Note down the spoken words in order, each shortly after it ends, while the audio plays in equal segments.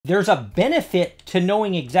There's a benefit to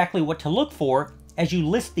knowing exactly what to look for as you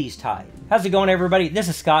list these ties. How's it going, everybody? This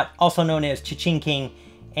is Scott, also known as Cha-Ching King,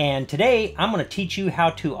 and today I'm going to teach you how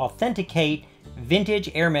to authenticate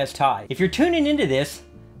vintage Hermes ties. If you're tuning into this,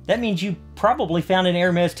 that means you probably found an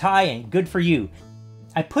Hermes tie, and good for you.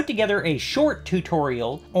 I put together a short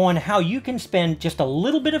tutorial on how you can spend just a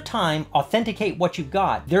little bit of time authenticate what you've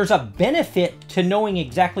got. There's a benefit to knowing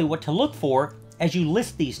exactly what to look for as you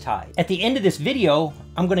list these ties. At the end of this video,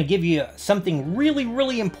 I'm going to give you something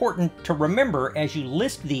really important to remember as you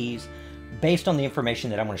list these based on the information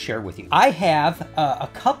that I'm going to share with you. I have a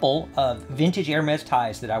couple of vintage Hermes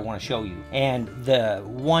ties that I want to show you, and the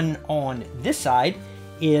one on this side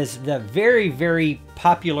is the very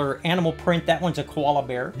popular animal print. That one's a koala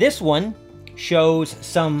bear. This one shows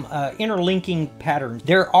some interlinking patterns.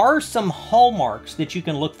 There are some hallmarks that you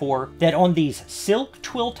can look for that on these silk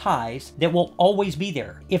twill ties that will always be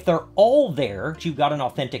there. If they're all there, you've got an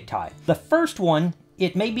authentic tie. The first one,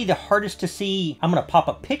 it may be the hardest to see. I'm going to pop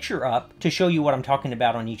a picture up to show you what I'm talking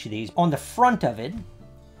about on each of these. On the front of it,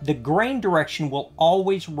 the grain direction will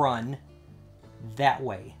always run that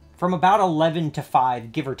way, from about 11 to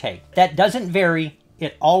 5, give or take. That doesn't vary.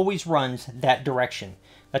 It always runs that direction.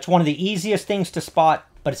 That's one of the easiest things to spot,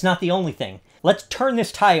 but it's not the only thing. Let's turn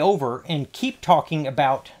this tie over and keep talking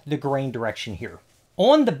about the grain direction here.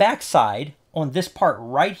 On the back side, on this part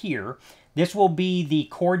right here, this will be the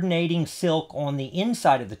coordinating silk on the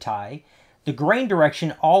inside of the tie. The grain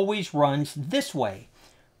direction always runs this way,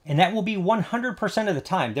 and that will be 100% of the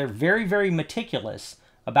time. They're very meticulous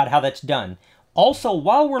about how that's done. Also,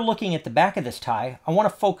 while we're looking at the back of this tie, I want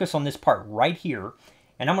to focus on this part right here,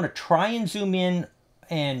 and I'm going to try and zoom in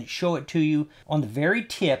and show it to you. On the very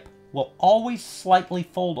tip will always slightly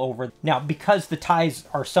fold over. Now, because the ties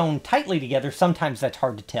are sewn tightly together, sometimes that's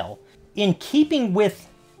hard to tell. In keeping with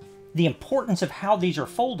the importance of how these are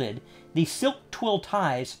folded, these silk twill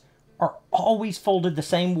ties are always folded the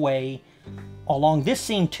same way. Along this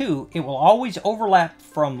seam too, it will always overlap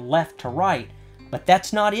from left to right, but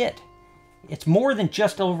that's not it. It's more than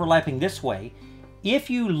just overlapping this way. If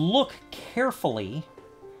you look carefully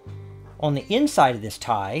on the inside of this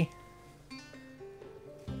tie,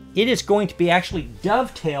 it is going to be actually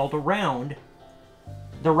dovetailed around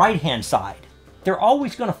the right-hand side. They're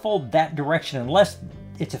always going to fold that direction unless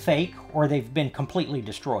it's a fake or they've been completely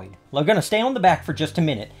destroyed. We're going to stay on the back for just a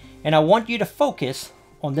minute, and I want you to focus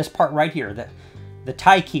on this part right here, the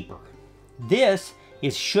tie keeper. This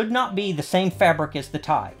should not be the same fabric as the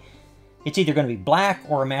tie. It's either going to be black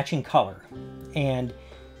or a matching color. And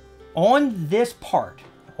on this part,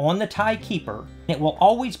 on the tie keeper, it will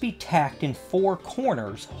always be tacked in 4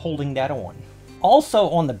 corners holding that on. Also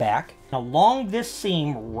on the back, along this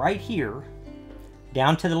seam right here,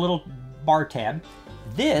 down to the little bar tab,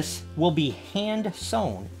 this will be hand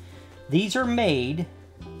sewn. These are made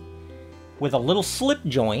with a little slip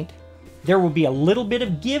joint. There will be a little bit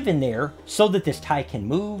of give in there so that this tie can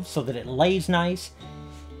move, so that it lays nice.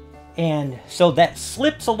 And so that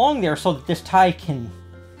slips along there so that this tie can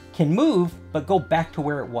move, but go back to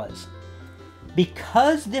where it was.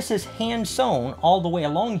 Because this is hand sewn all the way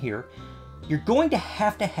along here, you're going to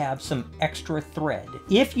have some extra thread.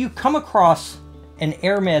 If you come across an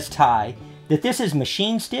Hermes tie that this is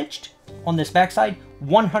machine stitched on this backside,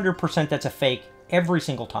 100% that's a fake every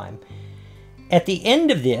single time. At the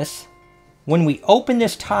end of this, when we open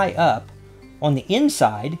this tie up on the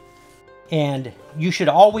inside, and you should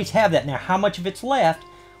always have that. Now, how much of it's left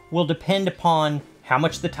will depend upon how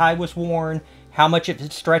much the tie was worn, how much of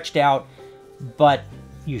it's stretched out, but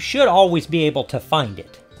you should always be able to find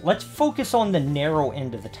it. Let's focus on the narrow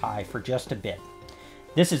end of the tie for just a bit.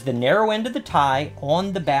 This is the narrow end of the tie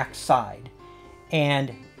on the back side.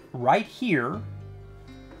 And right here,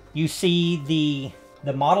 you see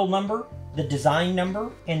the model number, the design number,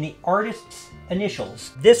 and the artist's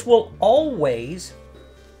initials. This will always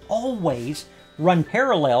run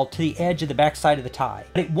parallel to the edge of the back side of the tie.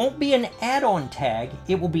 But it won't be an add-on tag,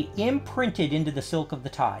 it will be imprinted into the silk of the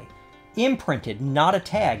tie. Imprinted, not a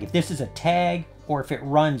tag. If this is a tag, or if it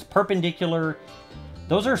runs perpendicular,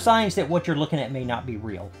 those are signs that what you're looking at may not be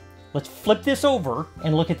real. Let's flip this over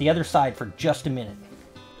and look at the other side for just a minute.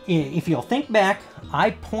 If you'll think back,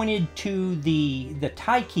 I pointed to the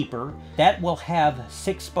tie keeper. That will have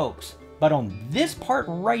 6 spokes. But on this part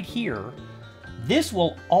right here, this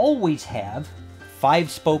will always have 5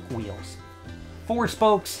 spoke wheels. 4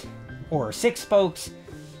 spokes or 6 spokes,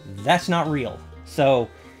 that's not real. So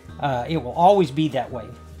it will always be that way.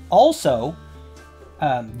 Also,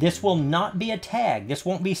 this will not be a tag. This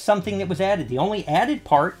won't be something that was added. The only added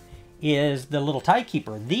part is the little tie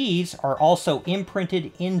keeper. These are also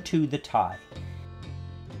imprinted into the tie.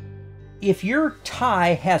 if your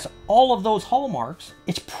tie has all of those hallmarks,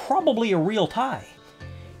 it's probably a real tie.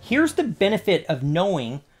 Here's the benefit of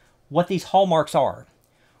knowing what these hallmarks are.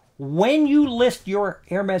 When you list your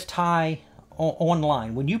Hermes tie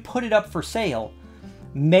online, when you put it up for sale,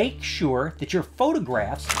 make sure that your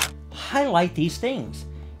photographs highlight these things.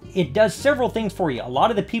 It does several things for you. A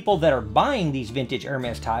lot of the people that are buying these vintage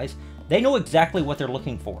Hermes ties, they know exactly what they're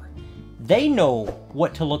looking for. They know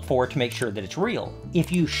what to look for to make sure that it's real.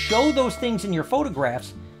 If you show those things in your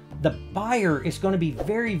photographs, the buyer is going to be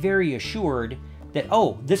very, very assured that,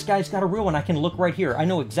 oh, this guy's got a real one. I can look right here. I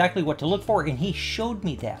know exactly what to look for, and he showed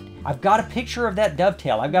me that. I've got a picture of that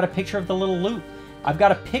dovetail. I've got a picture of the little loop. I've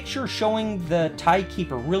got a picture showing the tie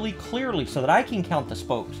keeper really clearly so that I can count the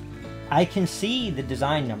spokes. I can see the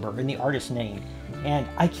design number and the artist's name, and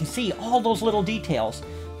I can see all those little details.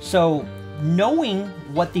 So knowing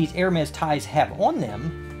what these Hermes ties have on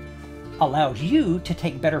them allows you to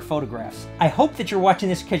take better photographs. I hope that you're watching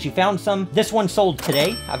this because you found some. This one sold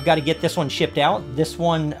today. I've got to get this one shipped out. This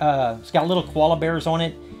one, it's got little koala bears on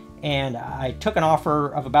it, and I took an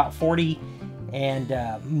offer of about 40,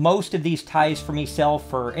 and most of these ties for me sell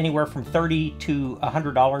for anywhere from $30 to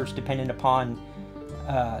 $100 depending upon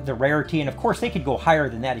the rarity, and of course they could go higher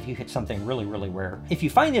than that if you hit something really, really rare. If you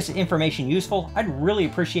find this information useful, I'd really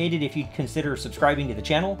appreciate it if you'd consider subscribing to the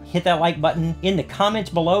channel. Hit that like button. In the comments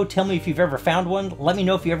below, tell me if you've ever found one. Let me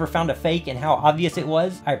know if you ever found a fake and how obvious it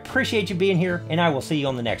was. I appreciate you being here, and I will see you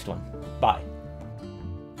on the next one. Bye.